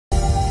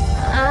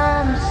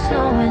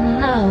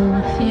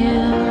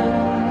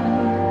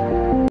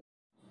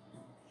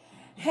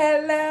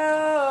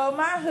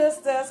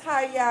Hoodsters,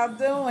 how y'all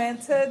doing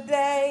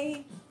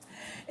today?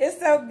 It's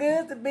so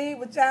good to be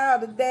with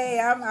y'all today.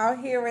 I'm out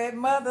here at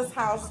Mother's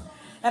house,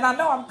 and I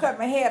know I'm cutting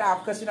my head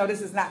off because, you know,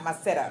 this is not my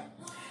setup.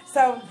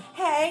 So,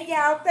 hey,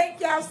 y'all, thank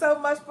y'all so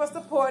much for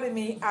supporting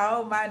me.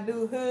 All my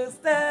new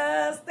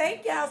Hoodsters,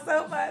 thank y'all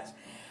so much.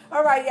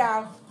 All right,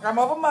 y'all, I'm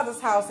over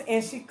Mother's house,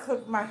 and she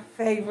cooked my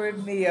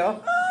favorite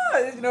meal.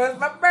 Oh, you know, it's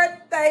my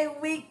birthday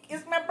week.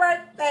 It's my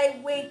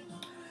birthday week.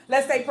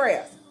 Let's say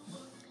prayers.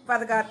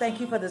 Father God,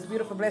 thank you for this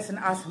beautiful, blessed, and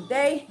awesome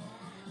day.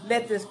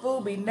 Let this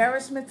food be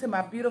nourishment to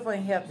my beautiful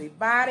and healthy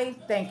body.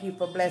 Thank you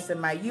for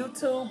blessing my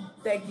YouTube.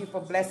 Thank you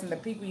for blessing the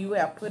people you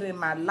have put in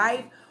my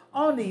life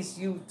on these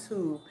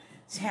YouTube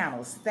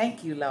channels.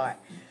 Thank you, Lord.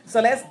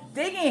 So let's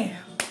dig in.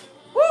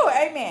 Woo,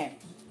 amen.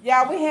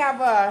 Y'all, we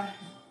have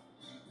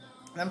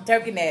them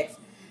turkey necks.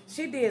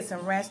 She did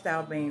some ranch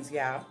style beans,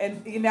 y'all.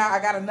 And, you know, I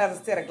got another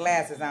set of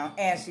glasses on,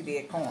 and she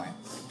did corn.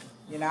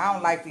 You know, I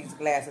don't like these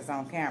glasses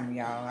on camera,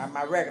 y'all.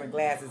 My regular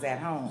glasses at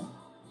home.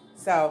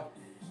 So,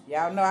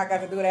 y'all know I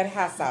got to do that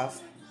hot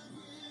sauce.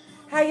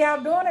 How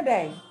y'all doing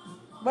today?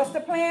 What's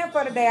the plan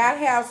for today? I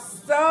have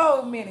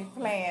so many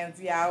plans,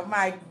 y'all.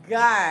 My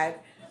God.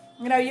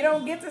 You know, you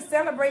don't get to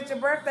celebrate your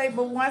birthday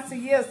but once a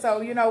year.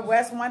 So, you know,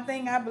 that's one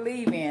thing I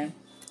believe in,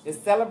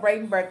 is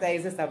celebrating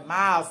birthdays. It's a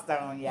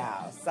milestone,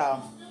 y'all. So,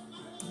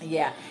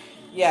 yeah.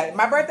 Yeah,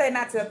 my birthday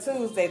not till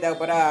Tuesday, though,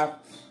 but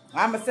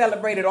I'm going to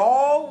celebrate it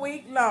all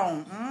week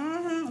long.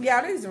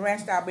 Y'all, these are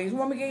ranch style beans. You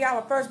want me to give y'all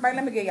a first bite?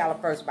 Let me give y'all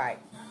a first bite.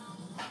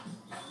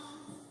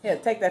 Here,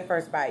 take that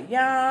first bite.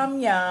 Yum,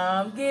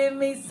 yum. Give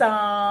me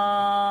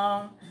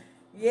some.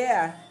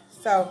 Yeah.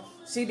 So,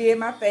 she did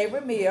my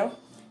favorite meal.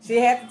 She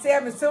had to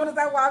tell me as soon as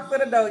I walked through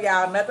the door,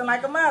 y'all, nothing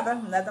like a mother.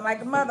 Nothing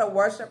like a mother.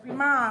 Worship your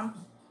mom.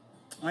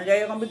 One day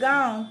you're going to be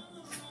gone.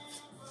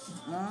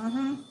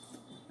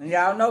 And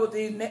y'all know with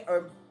these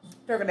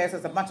turkey necks,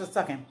 it's a bunch of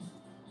sucking.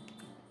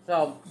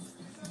 So,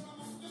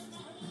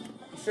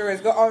 sure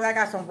is good. Oh, I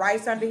got some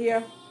rice under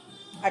here.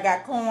 I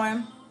got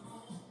corn.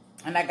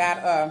 And I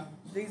got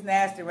these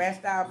nasty ranch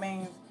style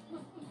beans.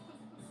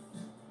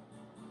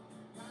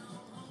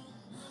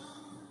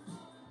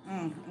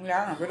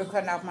 Yeah, I'm really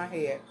cutting off my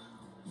head.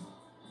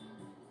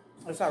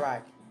 It's all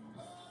right.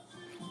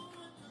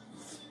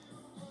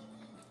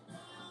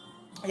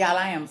 Y'all,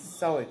 I am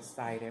so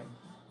excited.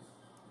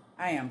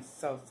 I am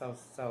so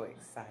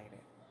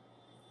excited.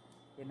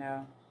 You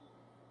know?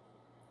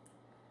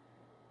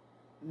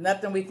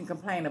 Nothing we can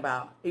complain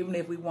about, even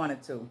if we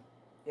wanted to.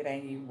 It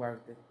ain't even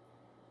worth it.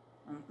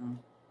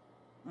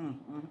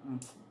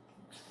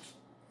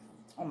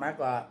 Oh my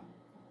God.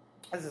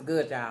 This is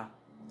good, y'all.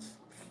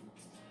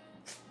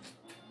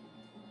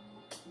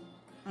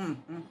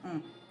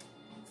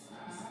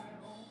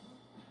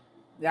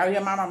 Y'all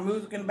hear my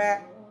music in the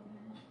back?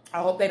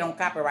 I hope they don't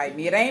copyright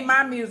me. It ain't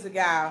my music,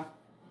 y'all.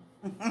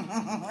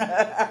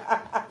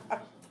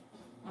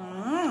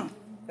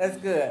 That's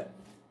good.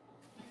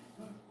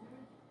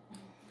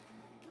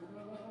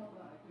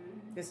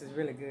 This is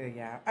really good,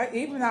 y'all.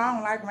 Even though I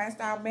don't like ranch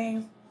style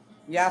beans,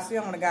 y'all see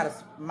I only got a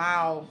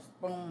small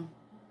spoon.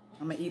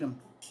 I'm going to eat them.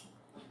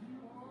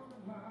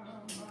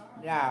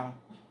 Y'all.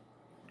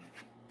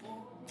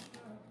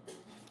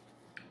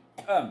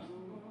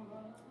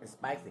 It's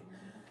spicy.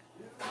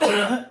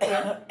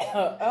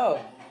 Oh.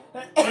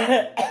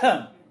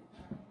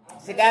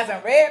 She got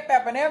some red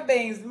pepper in them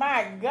beans.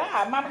 My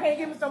God. Mama, can you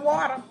give me some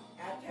water?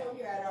 I told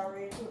you I'd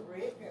already put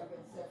red pepper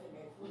and stuff in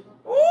that food.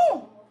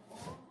 Ooh.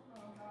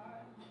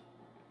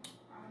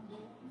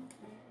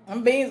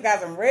 Them beans got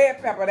some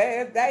red pepper.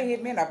 That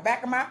hit me in the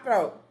back of my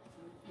throat.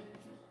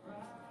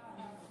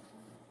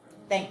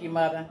 Thank you,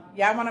 Mother.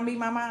 Y'all want to meet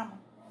my mama?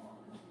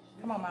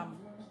 Come on, Mama.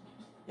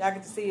 Y'all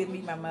get to see and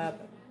meet my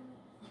mother.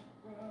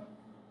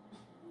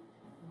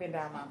 Bend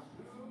down, Mama.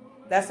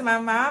 That's my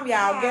mom,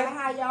 y'all.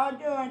 How y'all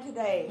doing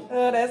today?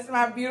 Oh, that's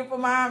my beautiful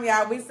mom,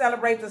 y'all. We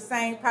celebrate the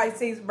same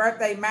Pisces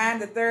birthday. Mine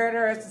the 3rd,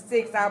 hers the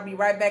 6th. I'll be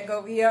right back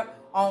over here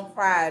on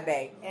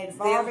Friday. And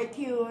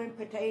barbecuing,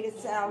 potato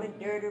salad,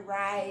 dirty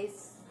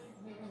rice,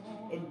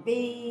 and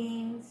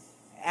beans.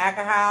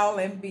 Alcohol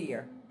and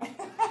beer.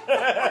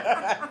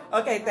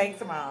 Okay, thanks,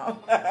 Mom.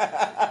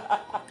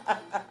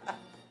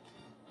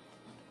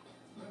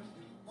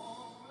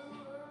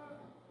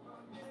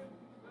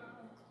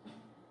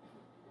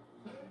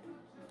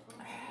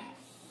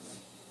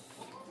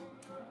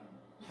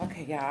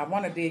 Okay, y'all, I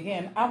want to dig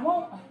in.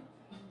 Mama,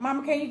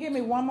 can you give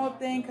me one more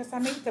thing? Because I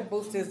need to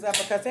boost this up.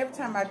 Because every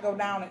time I go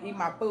down and eat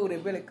my food,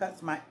 it really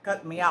cuts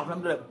me off.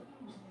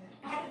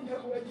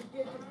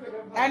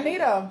 I need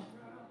a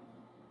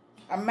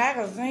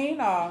magazine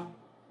or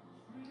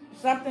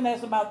something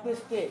that's about this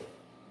thick.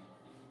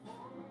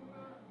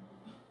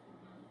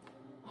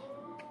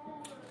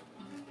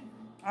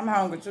 I'm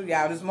hungry too,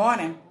 y'all. This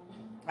morning,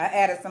 I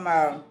added some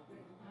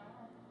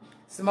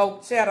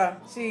smoked cheddar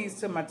cheese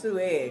to my 2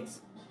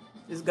 eggs.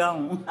 It's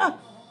gone.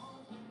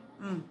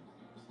 And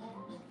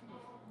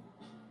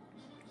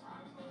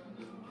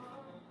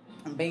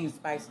beans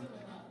spicy.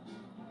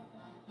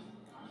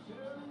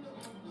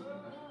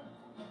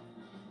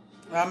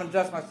 Well, I'm going to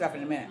adjust myself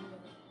in a minute.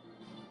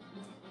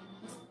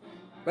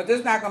 But this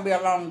is not going to be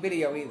a long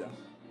video either.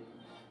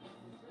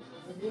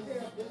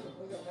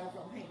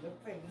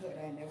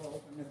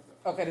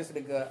 Okay, this will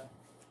be good.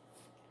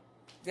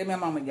 Give me a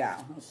moment,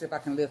 y'all. Let's see if I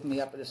can lift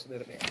me up just a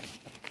little bit.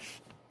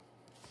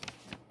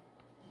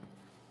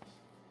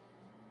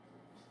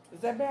 Is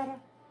that better?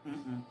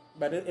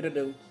 But it'll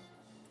do.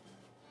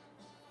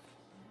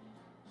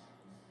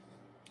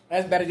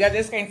 That's better. Y'all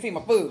just can't see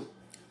my food.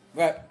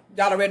 But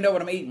y'all already know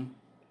what I'm eating.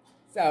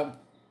 So,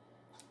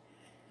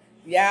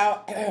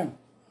 y'all...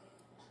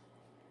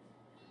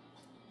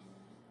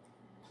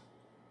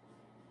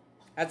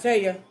 I tell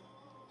you,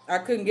 I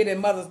couldn't get in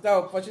Mother's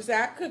door before she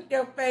said, I cooked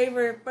your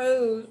favorite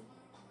food.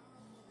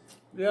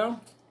 Yeah.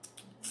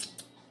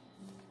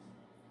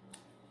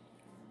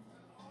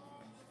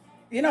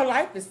 You know,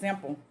 life is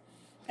simple.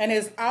 And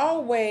it's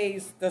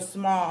always the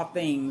small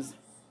things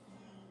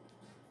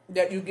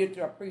that you get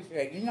to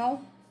appreciate, you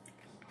know?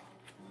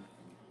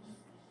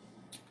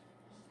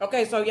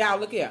 Okay, so y'all,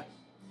 look here.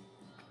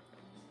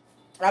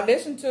 I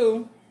listened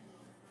to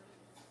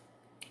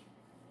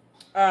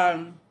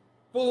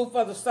Food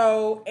for the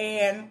Soul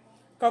and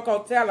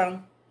Coco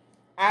Tellum.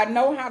 I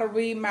know how to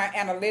read my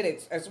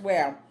analytics as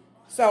well.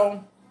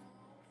 So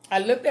I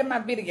looked at my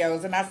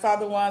videos and I saw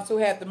the ones who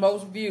had the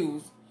most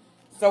views.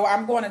 So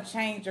I'm going to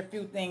change a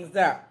few things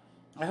up.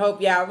 I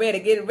hope y'all ready.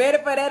 Get ready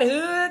for that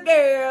hood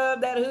girl.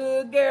 That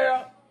hood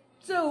girl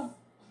too.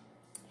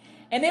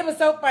 And it was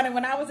so funny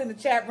when I was in the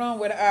chat room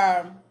with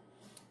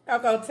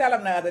Coco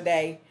Tellum the other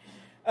day.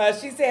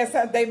 She said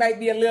something, they might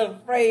be a little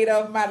afraid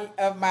of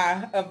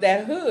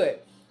that hood.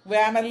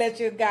 Well, I'm going to let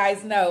you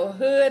guys know,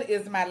 Hood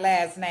is my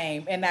last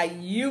name, and I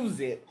use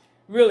it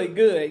really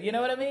good. You know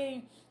what I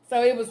mean?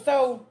 So it was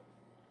so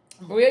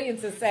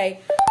brilliant to say,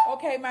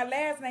 okay, my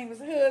last name is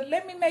Hood.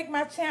 Let me make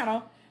my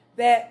channel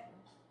that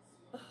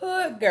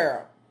Hood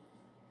Girl.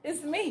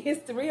 It's me.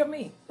 It's the real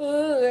me.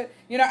 Hood.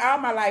 You know, all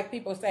my life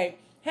people say,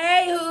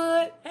 hey,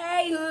 Hood.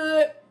 Hey,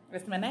 Hood.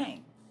 That's my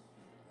name.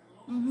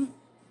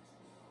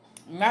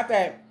 Not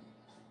that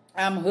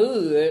I'm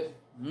Hood.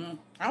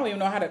 I don't even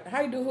know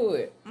how you do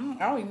hood. I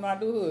don't even know how to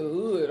do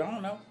hood. I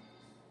don't know.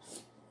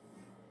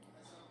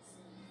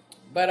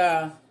 But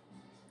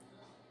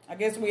I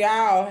guess we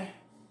all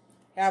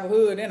have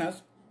hood in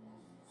us.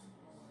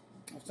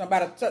 If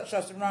somebody touch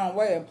us the wrong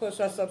way and push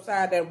us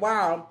upside that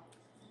wall,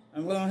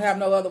 and we don't have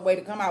no other way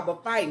to come out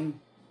but fighting.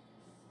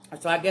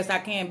 So I guess I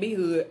can be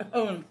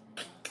hood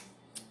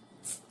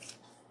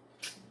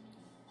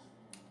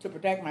to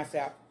protect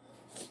myself.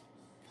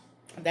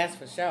 That's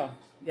for sure.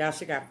 Y'all,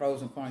 she got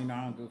frozen corn. You know,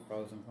 I don't do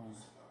frozen corn.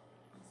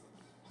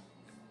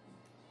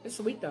 It's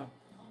sweet, though.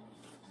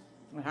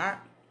 It's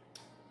hot.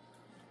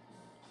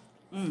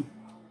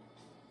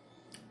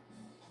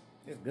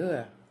 It's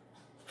good.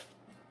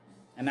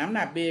 And I'm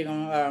not big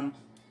on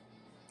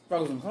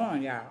frozen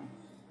corn, y'all.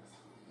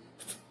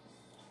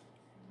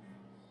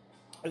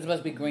 It's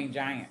supposed to be Green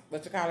Giant.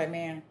 What you call it,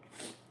 man?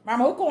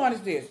 Mama, who corn is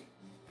this?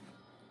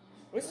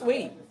 It's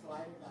sweet.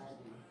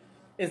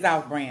 It's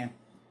off brand.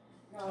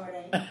 No, it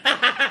ain't.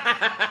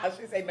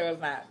 She said, no,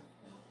 it's not.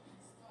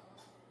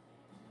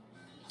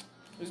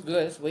 It's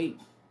good. It's sweet.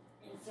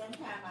 And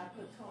sometimes I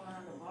put corn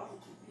on the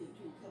barbecue pit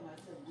too, come out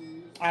so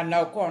good. I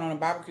know corn on the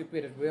barbecue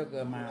pit is real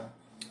good, Mom.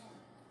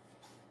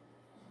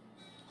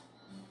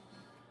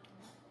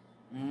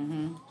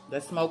 The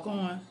smoked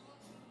corn.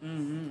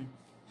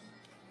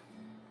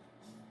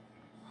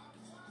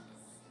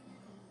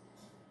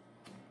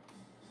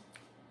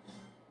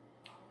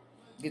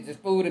 Get this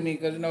food in me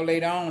because, you know,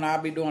 later on I'll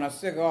be doing a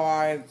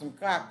cigar and some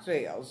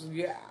cocktails.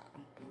 Yeah.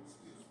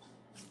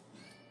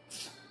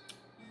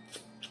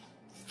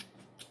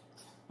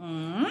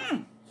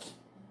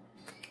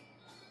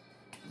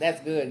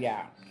 That's good,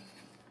 y'all.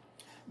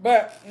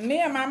 But me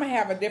and Mama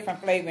have a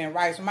different flavor in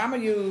rice. Mama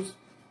use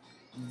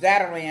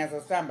Zatarans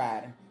or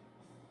somebody.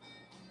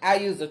 I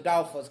use the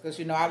Dolphins because,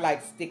 you know, I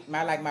like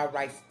my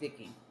rice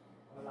sticky.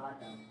 Well, I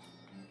don't.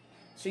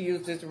 She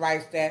used this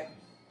rice that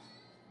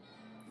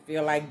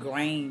feel like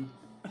grain.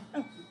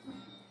 And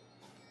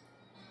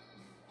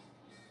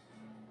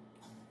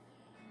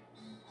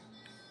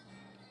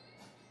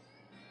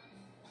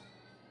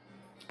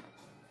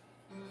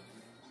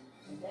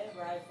that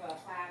rice for a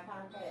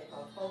 5-pound bag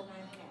for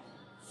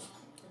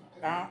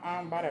 $4.99. I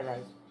don't buy that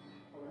rice.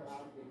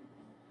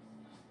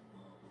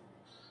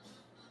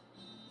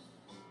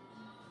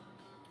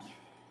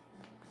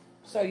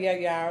 So yeah,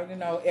 y'all, you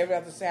know, every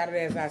other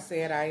Saturday, as I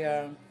said,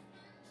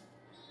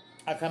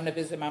 I come to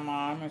visit my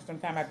mom, and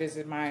sometimes I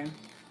visit my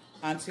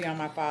auntie on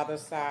my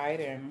father's side,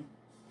 and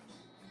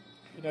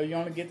you know, you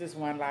only get this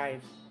one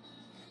life.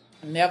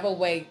 Never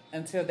wait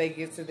until they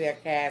get to their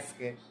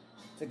casket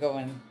to go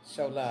and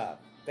show love.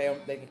 They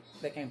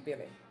can't feel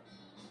it.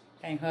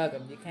 Can't hug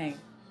them. You can't.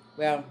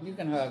 Well, you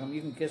can hug them,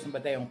 you can kiss them,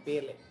 but they don't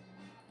feel it.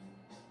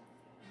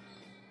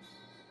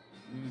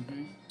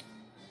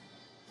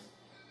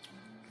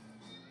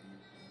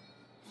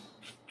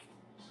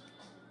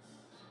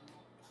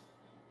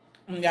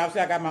 Y'all see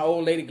I got my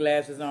old lady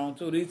glasses on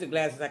too. These are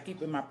glasses I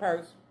keep in my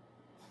purse.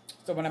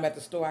 So when I'm at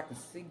the store I can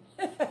see.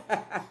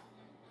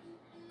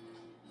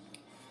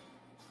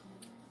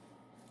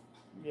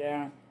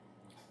 Yeah.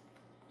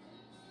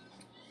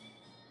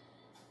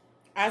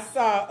 I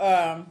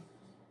saw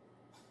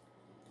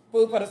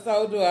Food for the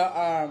Soul do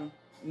a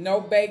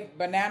no-bake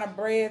banana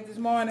bread this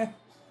morning.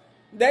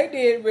 They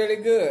did really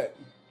good.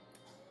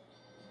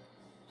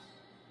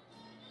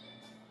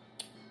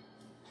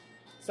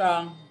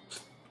 So,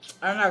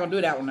 I'm not going to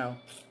do that one,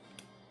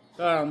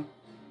 though.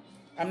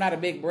 I'm not a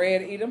big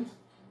bread eater.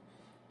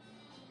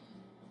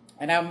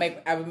 And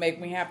I would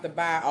make me have to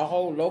buy a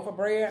whole loaf of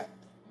bread.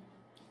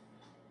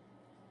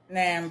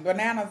 Now,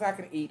 bananas I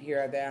can eat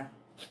here or there.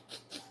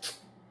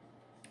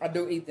 I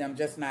do eat them,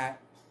 just not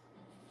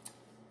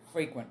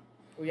frequent.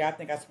 Oh, yeah, I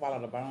think I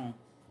swallowed a bone.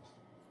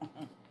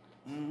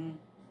 Mm-hmm.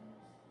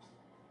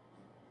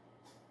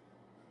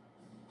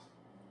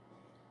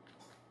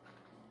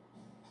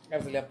 That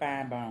was a little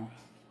fine bone.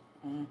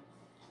 Mm-hmm.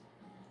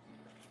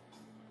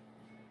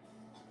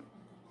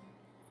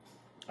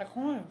 The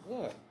corn is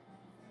good.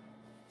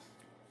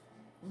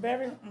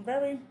 I'm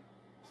very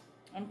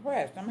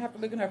impressed. I'm gonna have to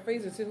look in her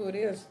freezer to see who it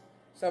is.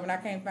 So when I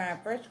can't find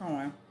fresh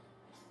corn,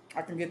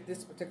 I can get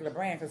this particular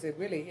brand because it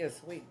really is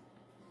sweet.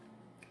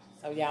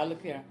 So y'all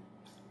look here.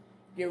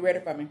 Get ready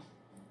for me.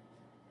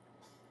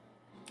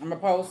 I'm gonna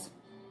post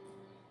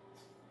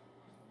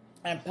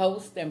and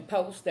post and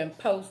post and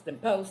post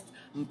and post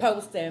and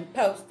post and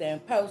post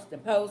and post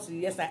and post.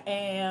 Yes, I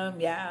am,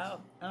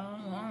 y'all.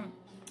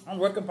 I'm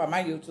working for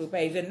my YouTube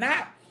page and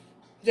not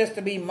just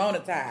to be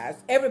monetized.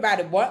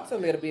 Everybody wants a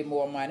little bit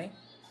more money.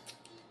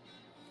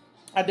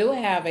 I do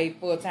have a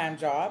full-time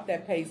job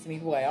that pays me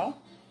well.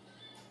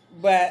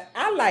 But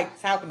I like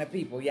talking to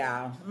people,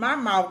 y'all. My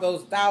mouth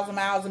goes 1,000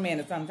 miles a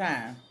minute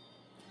sometimes.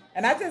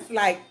 And I just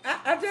like,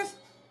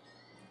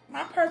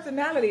 my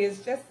personality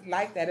is just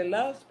like that. It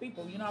loves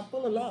people. You know, I'm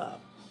full of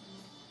love.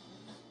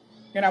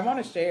 And I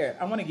want to share it.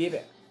 I want to give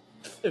it.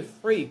 It's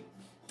free.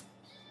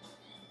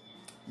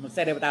 I'm going to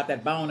say that without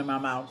that bone in my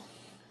mouth.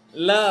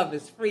 Love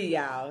is free,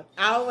 y'all.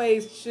 I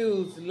always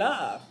choose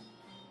love.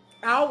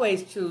 I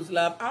always choose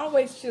love. I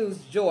always choose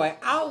joy.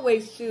 I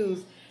always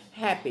choose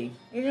happy.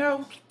 You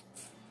know,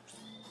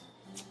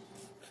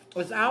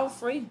 it's all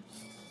free.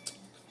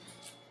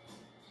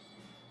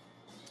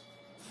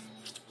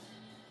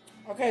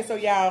 Okay, so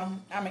y'all,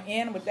 I'm going to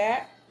end with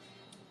that.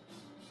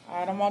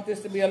 I don't want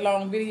this to be a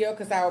long video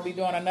because I will be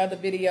doing another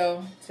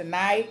video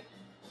tonight.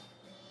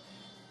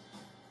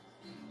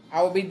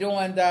 I will be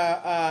doing the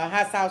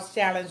Hot Sauce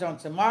Challenge on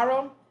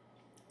tomorrow.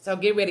 So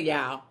get ready,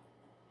 y'all.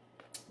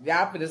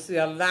 Y'all finna see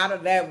a lot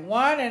of that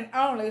one and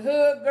only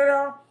Hood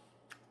Girl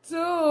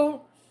 2.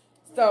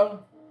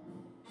 So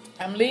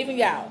I'm leaving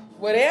y'all.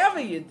 Whatever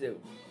you do,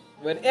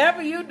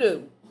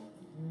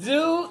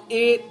 do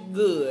it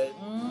good.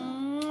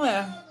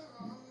 Mwah.